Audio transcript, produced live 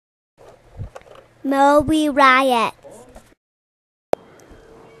mobiriot.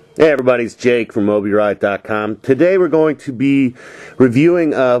 Hey everybody, it's Jake from mobiriot.com. Today we're going to be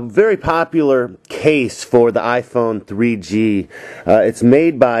reviewing a very popular case for the iPhone 3G. It's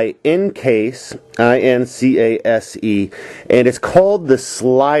made by inCase, I-N-C-A-S-E, and it's called the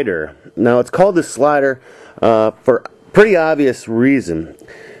Slider. Now it's called the Slider for a pretty obvious reason.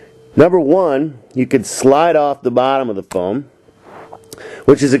 Number one, you could slide off the bottom of the phone,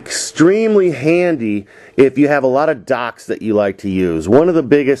 which is extremely handy if you have a lot of docks that you like to use. One of the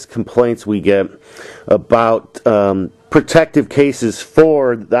biggest complaints we get about protective cases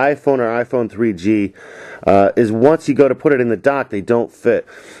for the iPhone or iPhone 3G is once you go to put it in the dock, they don't fit.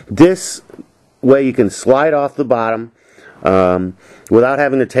 This way you can slide off the bottom without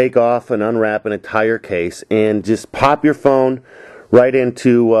having to take off and unwrap an entire case, and just pop your phone right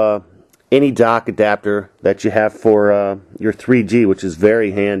into any dock adapter that you have for your 3G, which is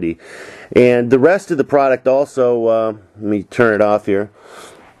very handy. And the rest of the product also, let me turn it off here,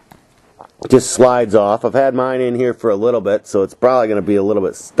 just slides off. I've had mine in here for a little bit, so it's probably going to be a little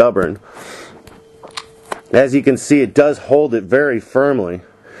bit stubborn. As you can see, it does hold it very firmly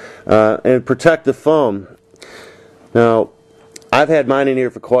and protect the phone. Now, I've had mine in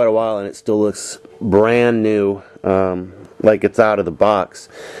here for quite a while and it still looks brand new, like it's out of the box.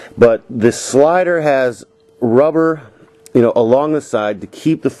 But this slider has rubber, along the side to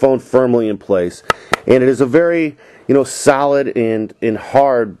keep the phone firmly in place, and it is a very, solid and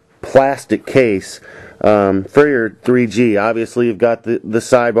hard plastic case for your 3G. Obviously, you've got the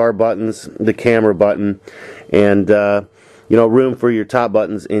sidebar buttons, the camera button, and room for your top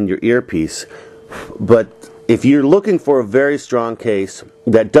buttons and your earpiece. But if you're looking for a very strong case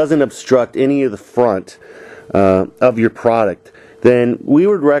that doesn't obstruct any of the front of your product, then we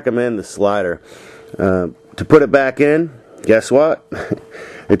would recommend the Slider. To put it back in, guess what?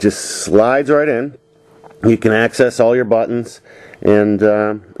 It just slides right in. You can access all your buttons and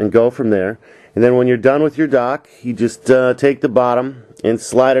go from there. And then when you're done with your dock, you just take the bottom and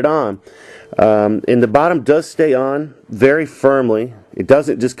slide it on. And the bottom does stay on very firmly. It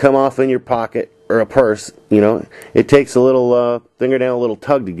doesn't just come off in your pocket or a purse. It takes a little fingernail, a little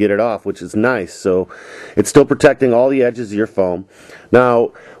tug to get it off, which is nice. So it's still protecting all the edges of your phone.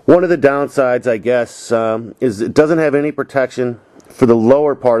 Now, one of the downsides, I guess, is it doesn't have any protection for the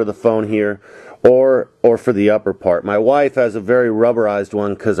lower part of the phone here, or for the upper part. My wife has a very rubberized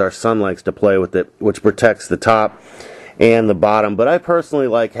one because our son likes to play with it, which protects the top and the bottom. But I personally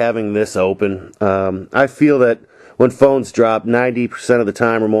like having this open. I feel that when phones drop, 90% of the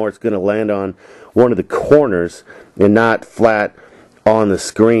time or more, it's going to land on one of the corners and not flat on the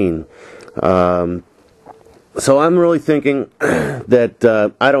screen. So I'm really thinking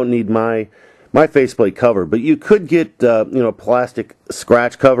that I don't need my faceplate cover, but you could get plastic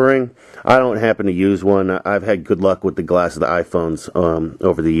scratch covering. I don't happen to use one. I've had good luck with the glass of the iPhones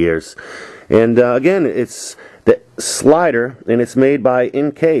over the years. And again, it's the Slider, and it's made by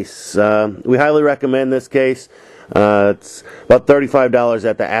inCase. We highly recommend this case. It's about $35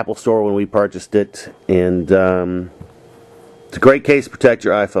 at the Apple Store when we purchased it, and it's a great case to protect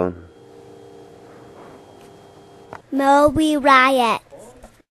your iPhone. mobiriot.